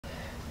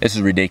This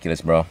is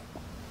ridiculous, bro.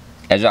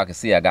 As y'all can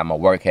see, I got my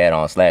work hat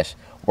on slash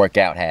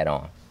workout hat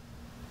on.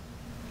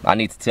 I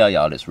need to tell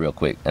y'all this real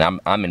quick, and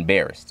I'm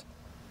embarrassed,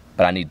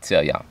 but I need to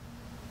tell y'all.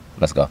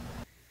 Let's go.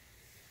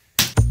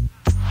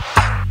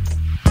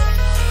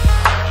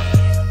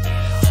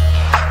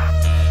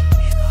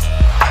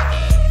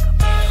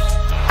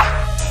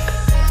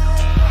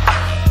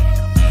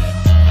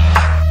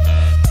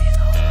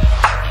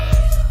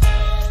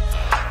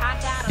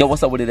 Yo,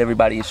 what's up with it,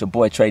 everybody? It's your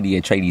boy TREYDHEMI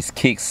at TREYDHEMI's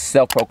Kicks,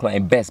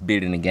 self-proclaimed best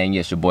beard in the game.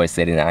 Yes, your boy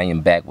said it, and I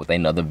am back with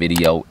another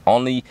video.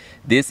 Only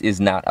this is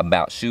not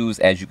about shoes,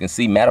 as you can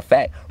see. Matter of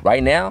fact,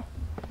 right now,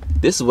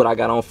 this is what I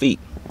got on feet.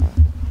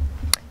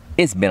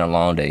 It's been a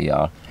long day,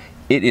 y'all.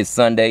 It is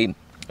Sunday.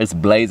 It's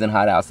blazing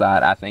hot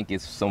outside. I think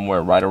it's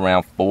somewhere right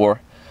around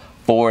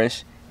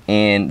 4-ish.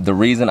 And the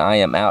reason I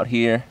am out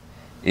here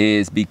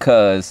is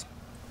because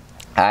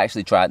I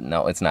actually tried,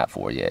 no, it's not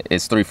 4 yet.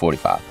 It's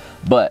 3:45.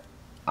 But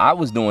I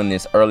was doing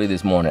this early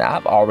this morning.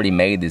 I've already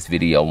made this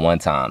video one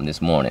time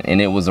this morning,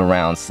 and it was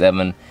around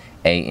 7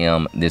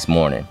 a.m. this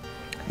morning.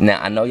 Now,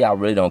 I know y'all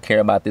really don't care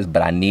about this,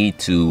 but I need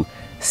to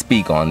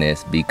speak on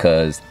this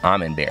because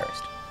I'm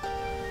embarrassed.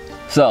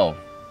 So,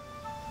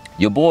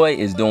 your boy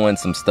is doing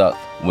some stuff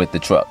with the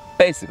truck.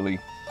 Basically,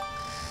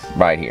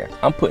 right here.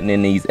 I'm putting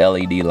in these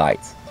LED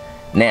lights.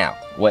 Now,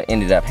 what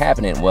ended up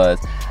happening was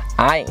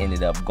I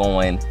ended up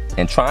going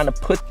and trying to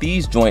put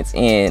these joints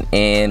in,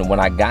 and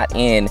when I got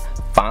in,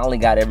 finally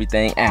got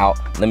everything out.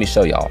 Let me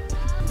show y'all.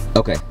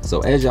 Okay,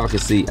 so as y'all can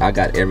see, I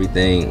got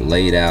everything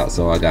laid out.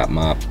 So I got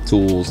my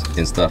tools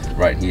and stuff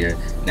right here.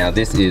 Now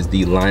this is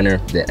the liner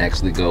that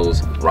actually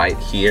goes right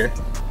here,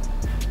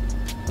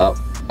 up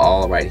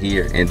all right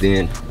here, and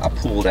then I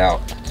pulled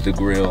out the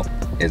grill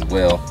as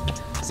well.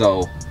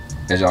 So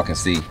as y'all can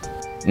see,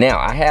 now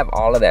I have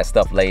all of that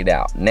stuff laid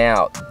out.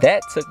 Now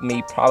that took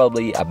me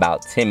probably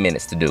about 10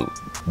 minutes to do.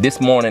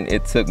 This morning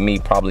it took me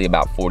probably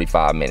about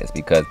 45 minutes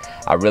because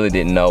I really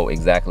didn't know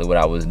exactly what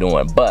I was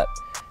doing, but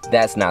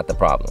that's not the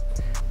problem.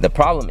 The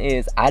problem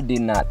is I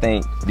did not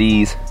think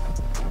these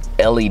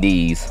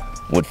LEDs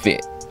would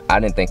fit. I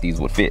didn't think these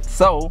would fit.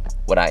 So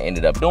what I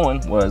ended up doing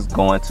was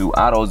going to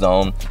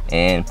AutoZone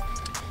and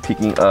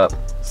picking up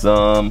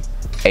some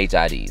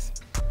HIDs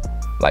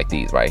like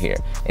these right here.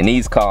 And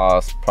these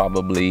cost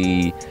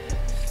probably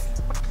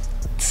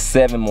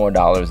 $7 more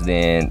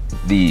than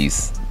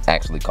these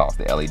actually cost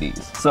the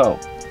LEDs. So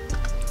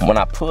when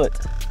I put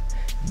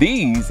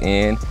these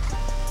in,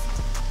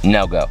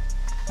 no go.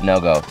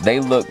 They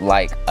look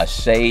like a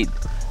shade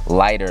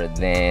lighter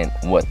than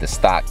what the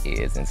stock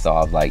is, and so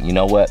I was like, you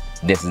know what,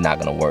 this is not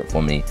gonna work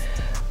for me.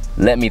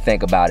 Let me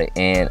think about it.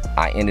 And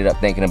I ended up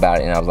thinking about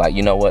it, and I was like,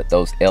 you know what,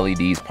 those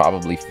LEDs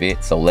probably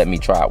fit, so let me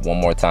try it one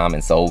more time.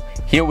 And so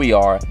here we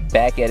are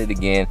back at it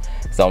again.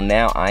 So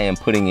now I am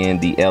putting in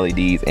the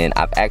LEDs, and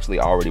I've actually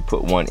already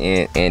put one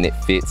in and it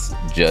fits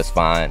just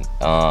fine.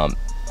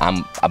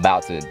 I'm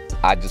about to,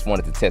 I just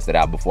wanted to test it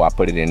out before I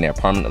put it in there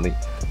permanently.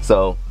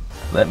 So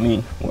let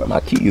me, where are my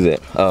keys at?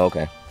 Oh,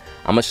 okay.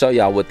 I'm gonna show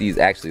y'all what these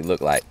actually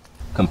look like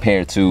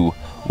compared to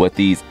what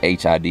these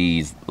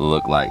HIDs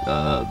look like.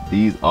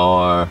 These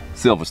are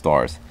Silver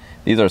Stars.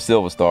 These are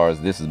Silver Stars.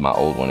 This is my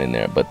old one in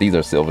there, but these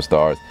are Silver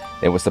Stars.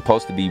 They were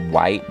supposed to be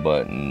white,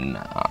 but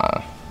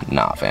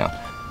nah fam.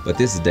 But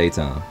this is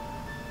daytime,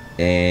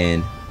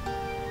 and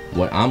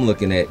what I'm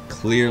looking at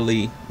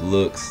clearly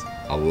looks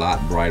a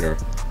lot brighter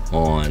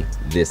on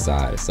this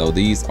side. So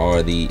these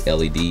are the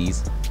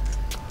LEDs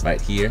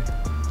right here,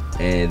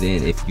 and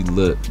then if you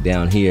look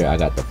down here, I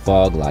got the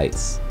fog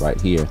lights right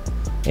here,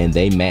 and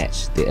they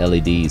match the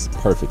LEDs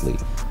perfectly.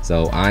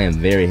 So I am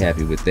very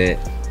happy with that.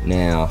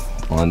 Now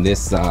on this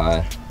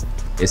side,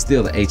 it's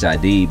still the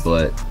HID,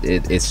 but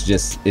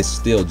it's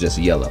still just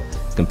yellow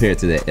compared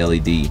to the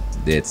LED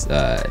that's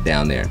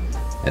down there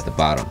at the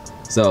bottom.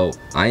 So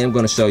I am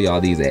going to show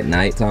y'all these at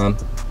nighttime.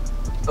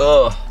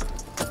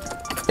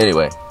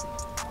 Anyway,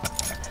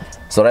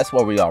 so that's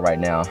where we are right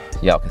now.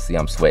 Y'all can see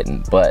I'm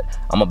sweating, but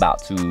I'm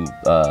about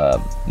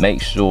to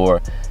make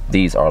sure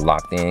these are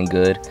locked in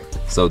good.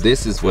 So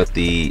this is what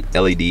the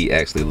LED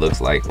actually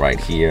looks like right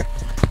here.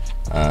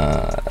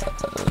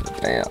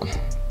 Damn.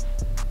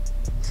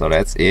 So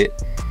that's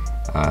it.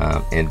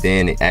 And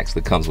then it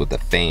actually comes with a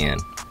fan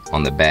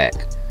on the back,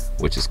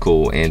 which is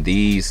cool. And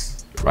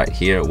these right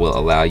here will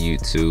allow you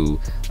to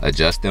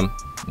adjust them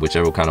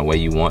whichever kind of way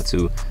you want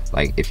to,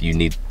 like if you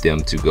need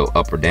them to go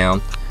up or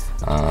down.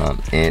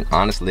 And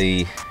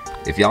honestly,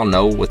 if y'all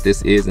know what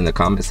this is in the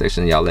comment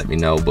section, y'all let me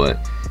know.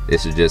 But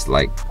this is just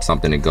like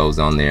something that goes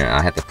on there.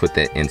 I had to put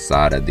that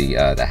inside of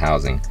the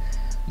housing.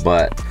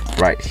 But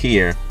right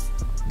here,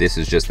 this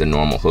is just the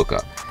normal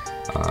hookup,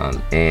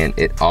 and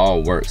it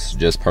all works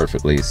just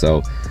perfectly.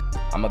 So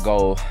I'm gonna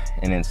go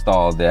and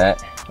install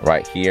that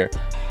right here.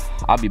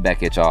 I'll be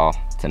back at y'all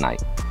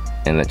tonight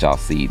and let y'all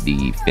see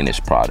the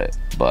finished product.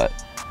 But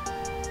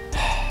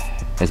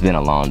it's been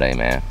a long day,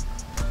 man.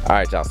 All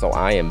right, y'all, so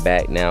I am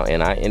back now,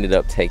 and I ended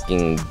up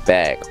taking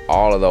back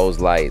all of those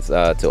lights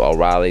to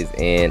O'Reilly's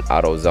and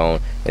AutoZone.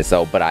 And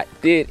so, but I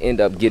did end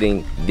up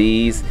getting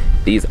these.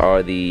 These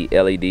are the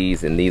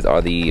LEDs, and these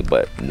are the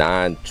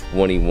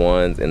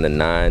 921s and the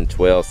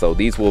 912. So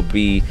these will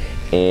be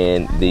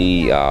in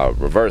the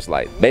reverse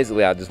light.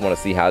 Basically, I just want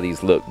to see how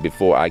these look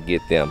before I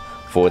get them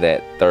for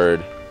that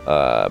third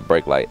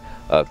brake light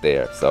up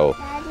there. So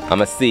I'm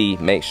gonna see,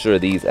 make sure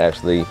these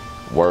actually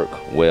work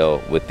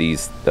well with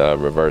these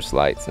reverse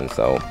lights. And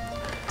so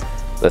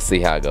let's see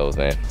how it goes,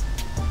 man.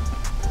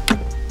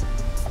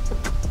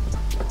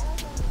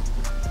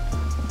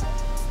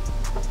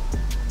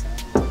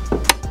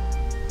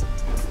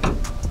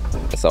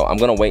 So I'm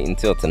gonna wait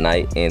until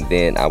tonight, and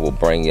then I will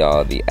bring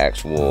y'all the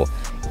actual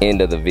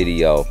end of the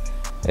video.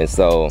 And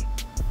so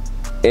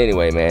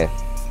anyway, man,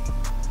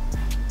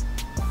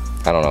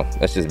 I don't know,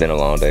 it's just been a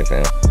long day,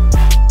 fam.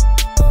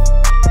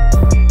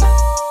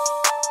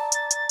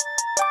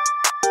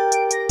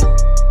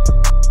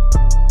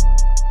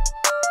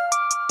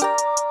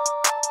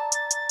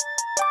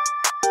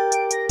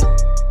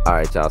 All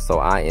right, y'all, so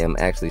I am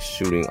actually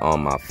shooting on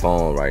my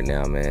phone right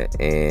now, man,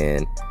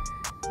 and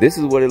this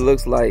is what it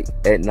looks like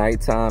at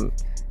nighttime.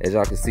 As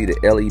y'all can see, the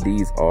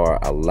LEDs are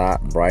a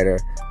lot brighter.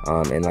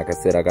 And like I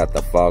said, I got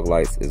the fog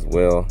lights as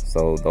well.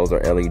 So those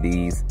are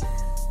LEDs.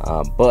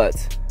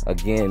 But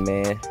again,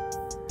 man,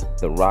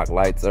 the rock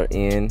lights are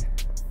in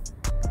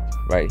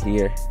right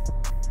here,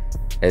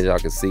 as y'all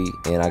can see.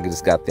 And I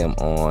just got them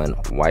on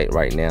white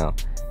right now,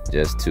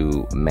 just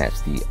to match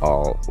the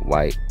all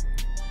white.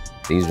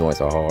 These joints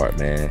are hard,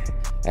 man.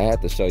 I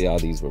have to show y'all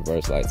these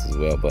reverse lights as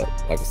well, but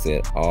like I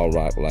said, all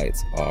rock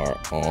lights are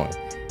on.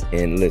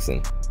 And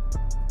listen,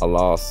 I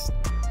lost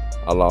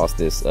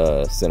this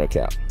center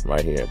cap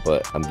right here,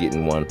 but I'm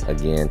getting one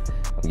again.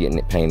 I'm getting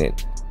it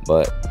painted,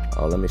 but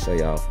let me show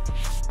y'all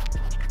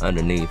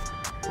underneath.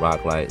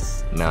 Rock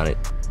lights mounted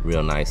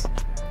real nice.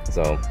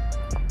 So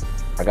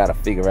I gotta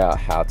figure out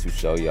how to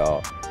show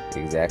y'all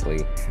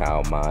exactly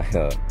how my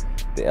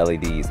the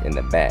LEDs in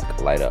the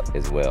back light up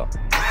as well.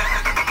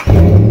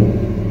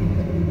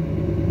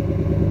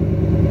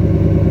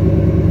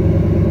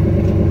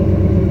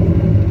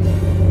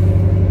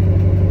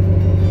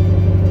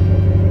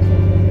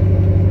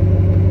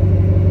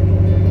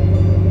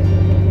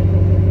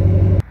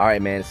 All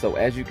right, man, so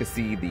as you can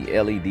see,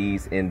 the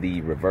LEDs in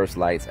the reverse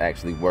lights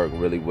actually work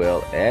really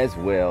well as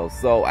well.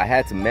 So I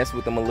had to mess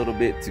with them a little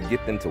bit to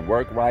get them to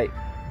work right,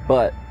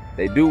 but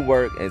they do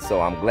work, and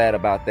so I'm glad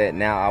about that.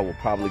 Now I will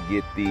probably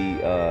get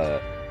the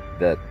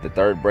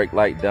third brake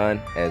light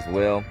done as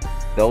well.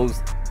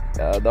 Those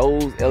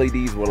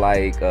LEDs were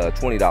like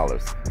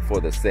 $20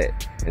 for the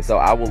set, and so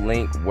I will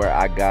link where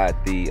I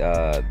got the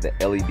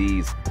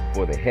LEDs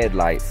for the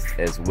headlights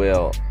as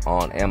well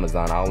on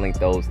Amazon. I'll link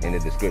those in the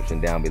description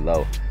down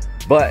below.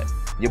 But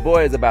your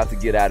boy is about to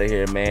get out of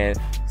here, man.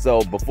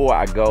 So before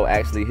I go,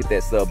 actually hit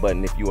that sub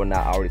button if you are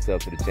not already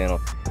subbed to the channel.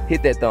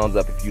 Hit that thumbs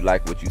up if you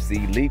like what you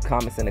see. Leave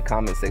comments in the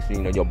comment section.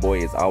 You know your boy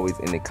is always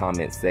in the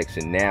comment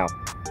section. Now,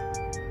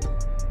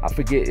 I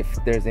forget if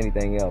there's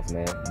anything else,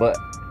 man, but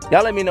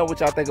y'all let me know what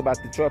y'all think about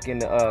the truck in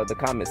the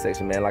comment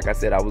section, man. Like I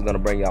said, I was gonna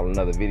bring y'all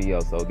another video,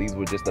 so these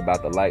were just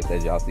about the lights.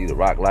 As y'all see, the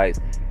rock lights,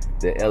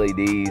 the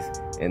LEDs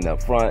in the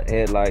front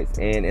headlights,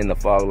 and in the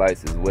fog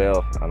lights as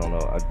well. I don't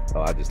know,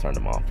 I just turned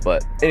them off.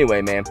 But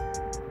anyway, man,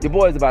 your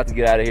boy's about to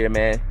get out of here,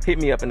 man. Hit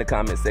me up in the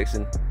comment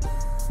section.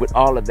 With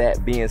all of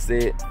that being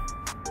said,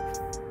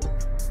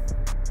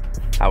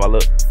 how I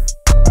look?